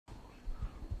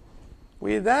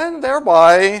we then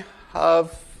thereby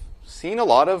have seen a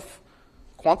lot of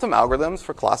quantum algorithms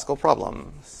for classical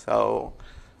problems. So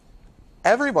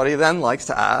everybody then likes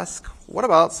to ask, what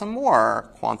about some more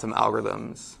quantum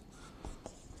algorithms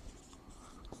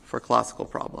for classical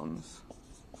problems?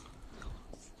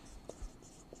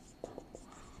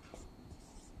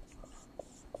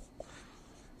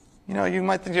 You know, you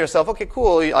might think to yourself, okay,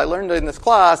 cool, I learned in this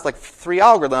class like 3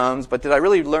 algorithms, but did I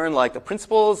really learn like the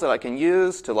principles that I can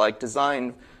use to like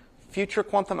design future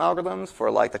quantum algorithms for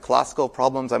like the classical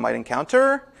problems I might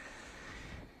encounter?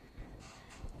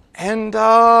 And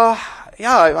yeah,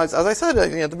 as I said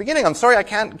at the beginning, I'm sorry I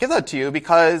can't give that to you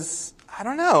because, I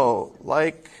don't know,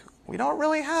 like we don't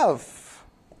really have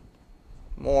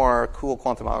more cool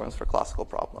quantum algorithms for classical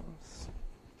problems.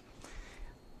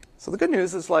 So the good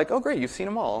news is like, oh great, you've seen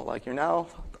them all. Like you're now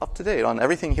up to date on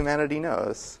everything humanity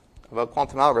knows about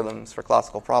quantum algorithms for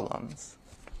classical problems.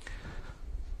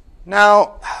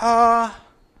 Now,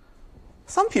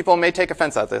 some people may take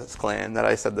offense at this claim that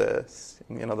I said this.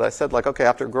 You know, that I said like, okay,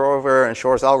 after Grover and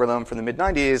Shor's algorithm from the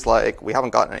mid-90s, like we haven't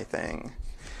gotten anything.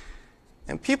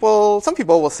 And some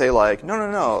people will say like,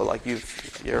 no, like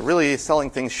you're really selling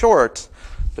things short.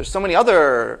 There's so many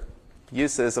other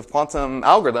uses of quantum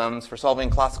algorithms for solving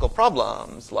classical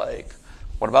problems, like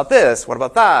what about this, what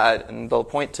about that? And they'll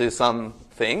point to some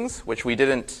things which we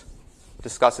didn't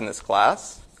discuss in this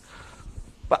class.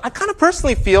 But I kind of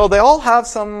personally feel they all have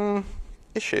some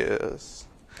issues.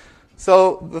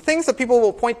 So the things that people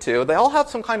will point to, they all have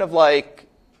some kind of like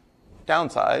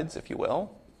downsides, if you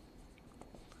will.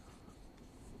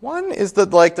 One is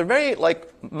that like they're very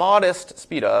like modest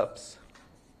speedups.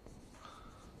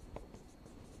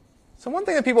 So one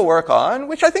thing that people work on,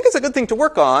 which I think is a good thing to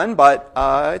work on, but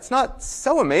it's not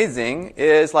so amazing,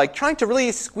 is like trying to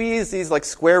really squeeze these like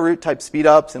square root type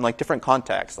speedups in like different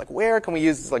contexts. Like where can we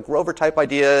use these like Grover type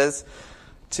ideas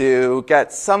to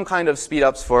get some kind of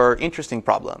speedups for interesting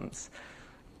problems?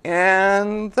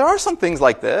 And there are some things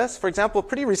like this. For example,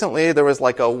 pretty recently there was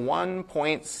like a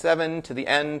 1.7 to the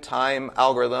n time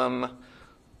algorithm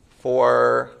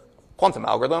for quantum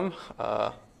algorithm.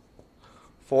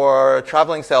 For a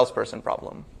traveling salesperson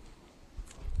problem.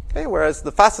 Okay, whereas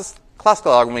the fastest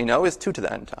classical algorithm we know is 2 to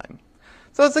the n time.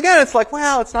 So it's like,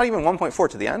 well, it's not even 1.4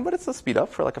 to the n, but it's a speed up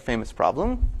for like a famous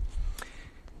problem.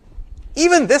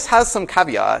 Even this has some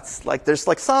caveats. Like there's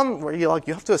like some where you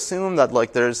have to assume that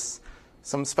like there's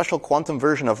some special quantum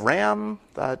version of RAM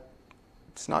that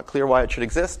it's not clear why it should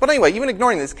exist. But anyway, even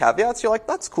ignoring these caveats, you're like,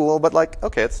 that's cool, but like,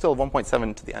 okay, it's still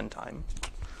 1.7 to the n time.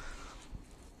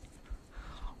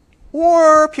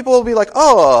 Or people will be like,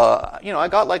 oh, you know, I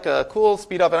got like a cool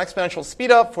speed up, an exponential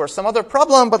speed up for some other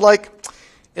problem, but like,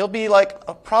 it'll be like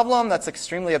a problem that's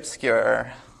extremely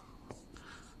obscure.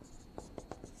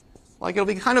 Like it'll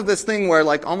be kind of this thing where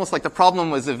like almost like the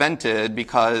problem was invented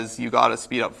because you got a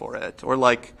speed up for it. Or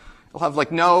like, it'll have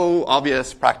like no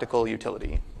obvious practical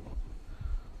utility.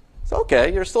 So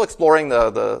okay, you're still exploring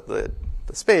the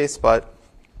space, but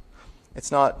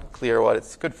it's not clear what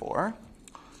it's good for.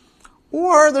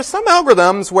 Or there's some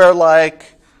algorithms where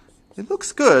like it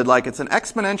looks good, like it's an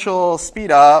exponential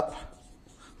speed up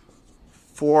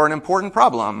for an important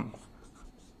problem.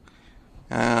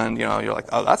 And you know, you're like,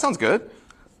 oh, that sounds good.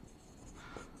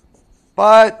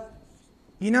 But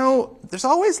you know, there's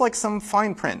always like some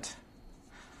fine print.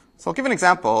 So I'll give an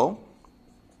example.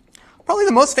 Probably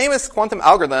the most famous quantum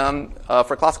algorithm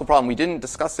for a classical problem we didn't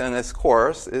discuss in this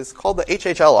course is called the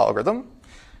HHL algorithm.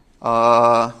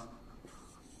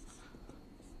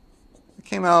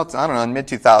 Came out, I don't know, in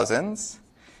mid-2000s.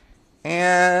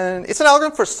 And it's an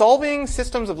algorithm for solving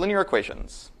systems of linear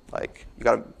equations. Like, you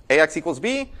got ax equals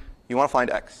b, you want to find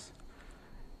x.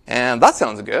 And that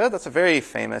sounds good. That's a very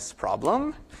famous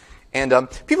problem. And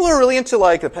people who are really into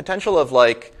like the potential of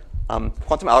like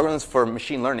quantum algorithms for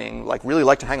machine learning, like really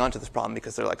like to hang on to this problem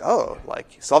because they're like, oh,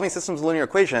 like solving systems of linear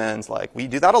equations, like we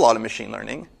do that a lot in machine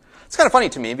learning. It's kind of funny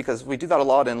to me because we do that a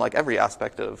lot in like every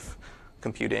aspect of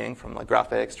computing, from like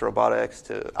graphics to robotics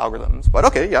to algorithms. But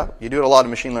okay, yeah, you do it a lot in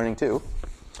machine learning too.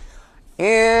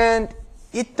 And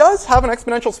it does have an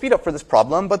exponential speedup for this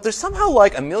problem, but there's somehow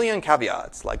like a million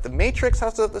caveats. Like the matrix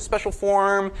has to have the special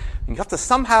form, and you have to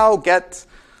somehow get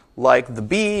like the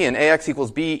b and ax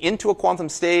equals b into a quantum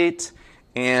state,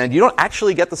 and you don't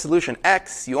actually get the solution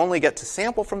x, you only get to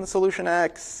sample from the solution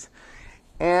x.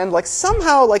 And like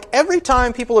somehow, like every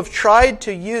time people have tried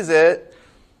to use it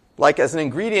like as an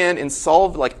ingredient in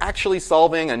actually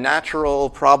solving a natural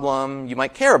problem you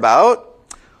might care about,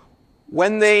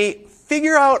 when they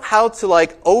figure out how to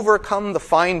like overcome the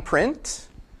fine print,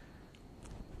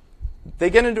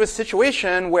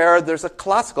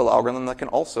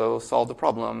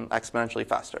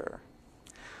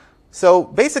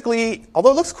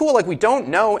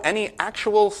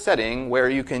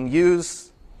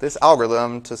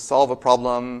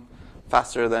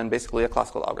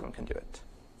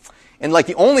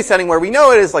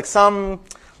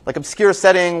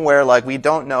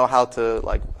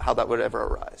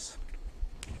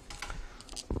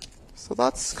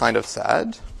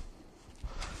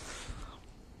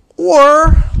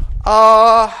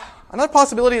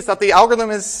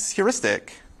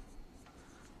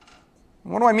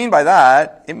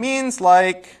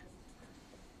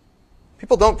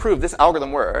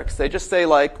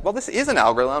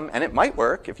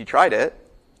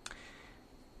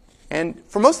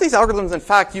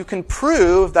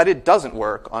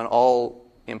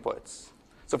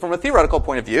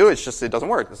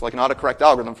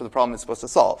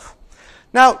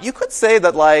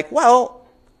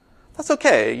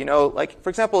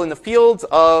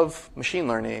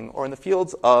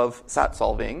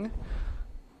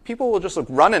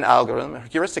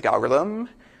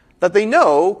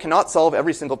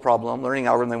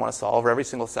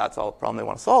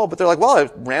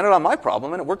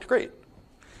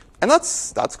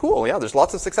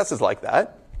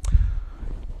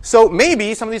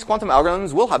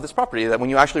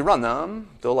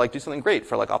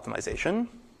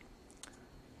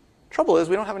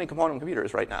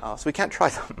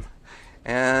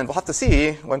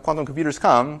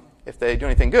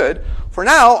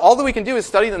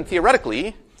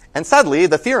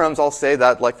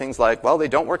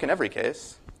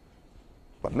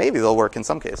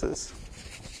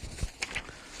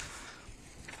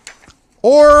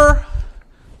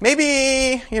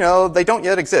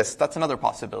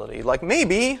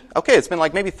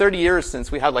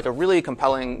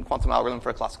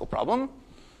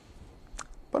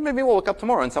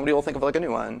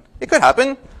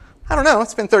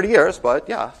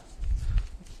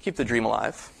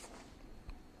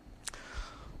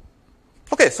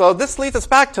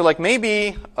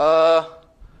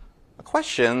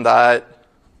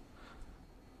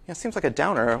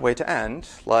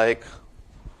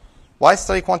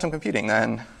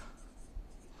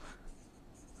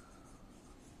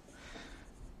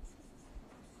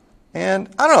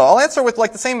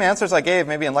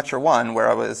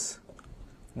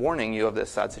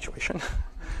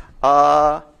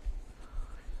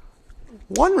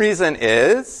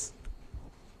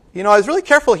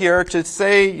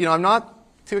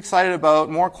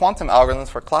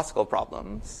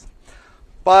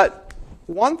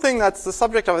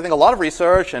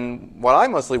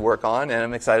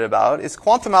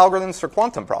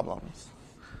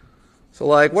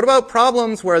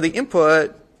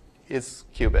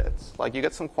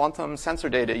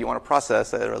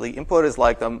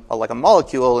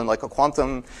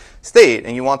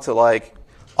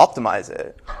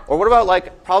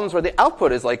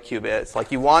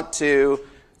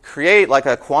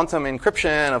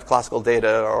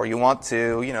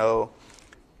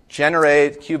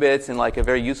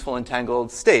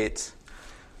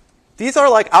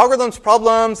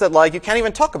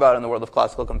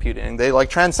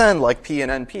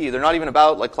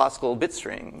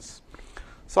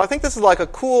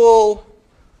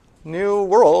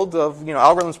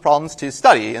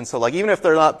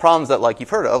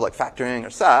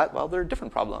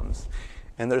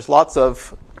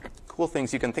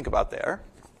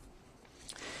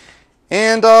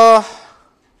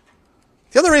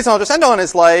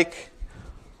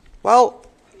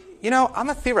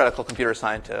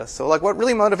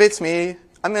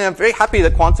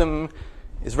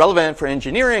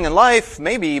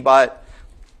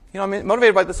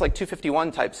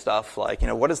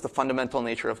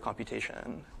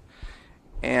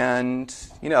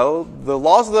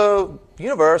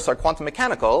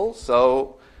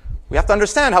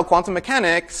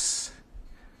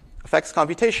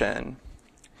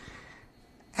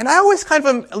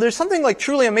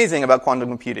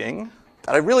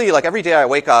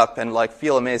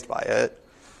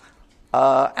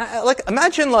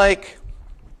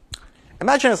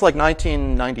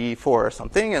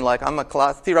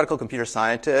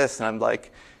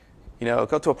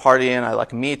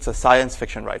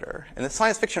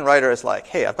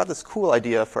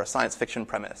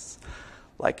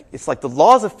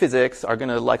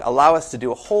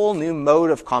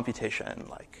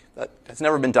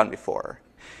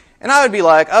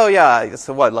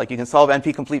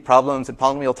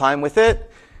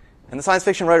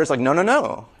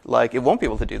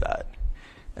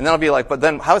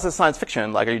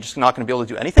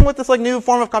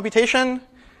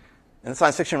 And the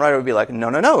science fiction writer would be like, no,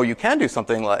 no, no, you can do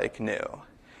something like new.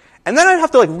 And then I'd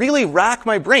have to like really rack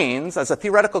my brains as a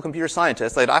theoretical computer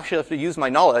scientist. I'd actually have to use my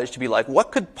knowledge to be like,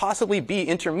 what could possibly be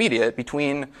intermediate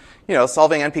between,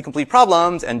 solving NP-complete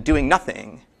problems and doing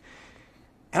nothing?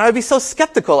 And I'd be so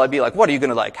skeptical. I'd be like, what are you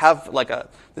going to like have like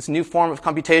this new form of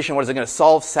computation? What is it going to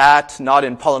solve SAT not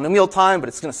in polynomial time, but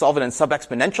it's going to solve it in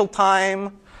sub-exponential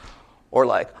time? Or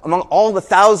like among all the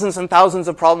thousands and thousands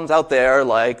of problems out there,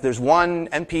 like there's one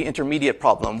NP intermediate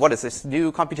problem. What is this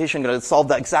new computation going to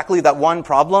solve exactly that one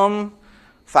problem?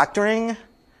 Factoring?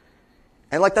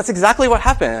 And like that's exactly what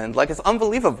happened. Like it's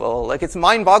unbelievable. Like it's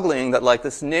mind-boggling that like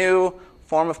this new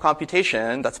form of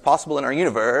computation that's possible in our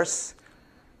universe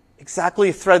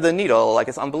exactly thread the needle. Like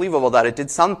it's unbelievable that it did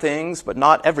some things, but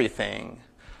not everything.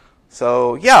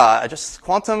 So yeah, just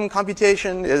quantum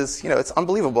computation is, it's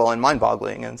unbelievable and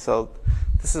mind-boggling. And so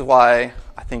this is why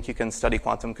I think you can study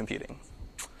quantum computing.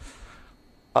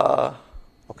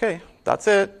 Okay, that's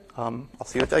it. I'll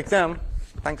see you at the exam.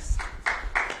 Thanks.